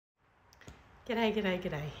G'day, g'day,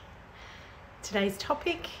 g'day. Today's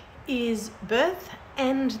topic is birth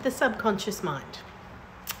and the subconscious mind.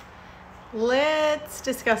 Let's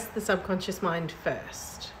discuss the subconscious mind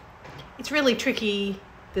first. It's really tricky,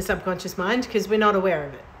 the subconscious mind, because we're not aware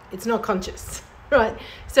of it. It's not conscious, right?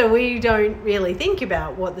 So we don't really think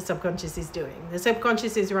about what the subconscious is doing. The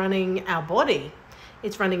subconscious is running our body.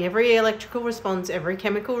 It's running every electrical response, every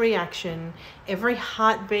chemical reaction, every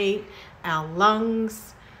heartbeat, our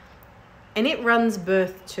lungs, and it runs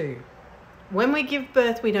birth too. When we give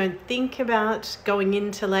birth, we don't think about going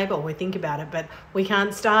into labor, or we think about it, but we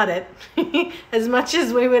can't start it as much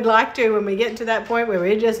as we would like to. When we get to that point where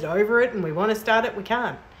we're just over it and we want to start it, we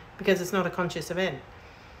can't, because it's not a conscious event.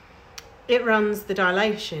 It runs the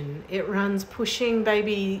dilation, it runs pushing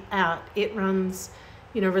baby out, it runs,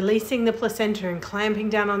 releasing the placenta and clamping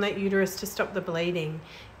down on that uterus to stop the bleeding.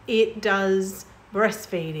 It does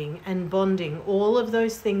breastfeeding and bonding. All of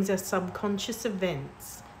those things are subconscious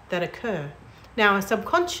events that occur. Now, our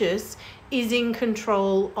subconscious is in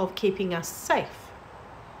control of keeping us safe.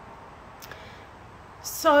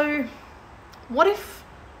 So what if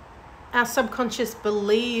our subconscious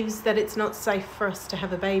believes that it's not safe for us to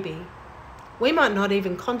have a baby? We might not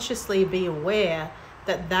even consciously be aware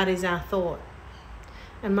that that is our thought.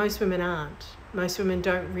 And most women aren't. Most women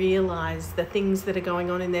don't realize the things that are going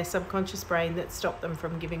on in their subconscious brain that stop them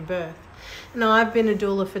from giving birth. Now, I've been a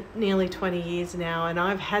doula for nearly 20 years now, and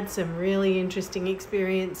I've had some really interesting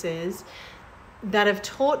experiences that have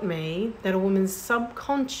taught me that a woman's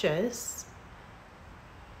subconscious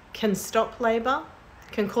can stop labor,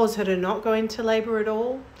 can cause her to not go into labor at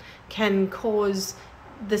all, can cause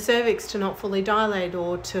the cervix to not fully dilate,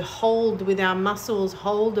 or to hold with our muscles,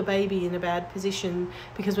 hold a baby in a bad position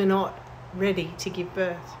because we're not ready to give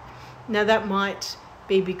birth. Now, that might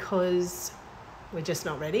be because we're just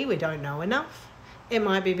not ready, we don't know enough. It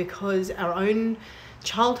might be because our own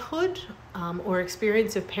childhood or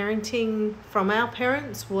experience of parenting from our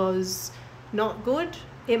parents was not good.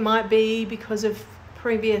 It might be because of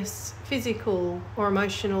previous physical or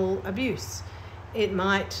emotional abuse. It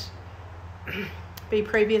might be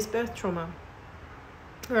previous birth trauma.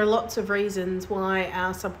 There are lots of reasons why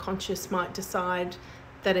our subconscious might decide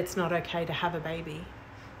that it's not okay to have a baby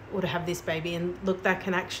or to have this baby. And look, that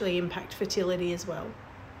can actually impact fertility as well.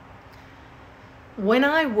 When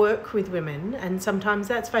I work with women, and sometimes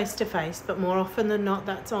that's face-to-face, but more often than not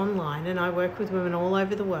that's online, and I work with women all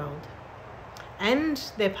over the world and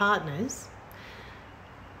their partners,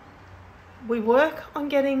 we work on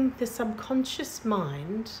getting the subconscious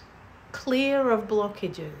mind clear of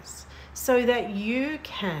blockages so that you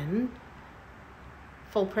can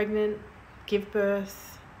fall pregnant, give birth,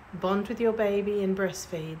 bond with your baby and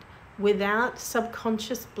breastfeed without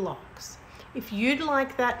subconscious blocks. If you'd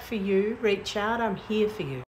like that for you, reach out. I'm here for you.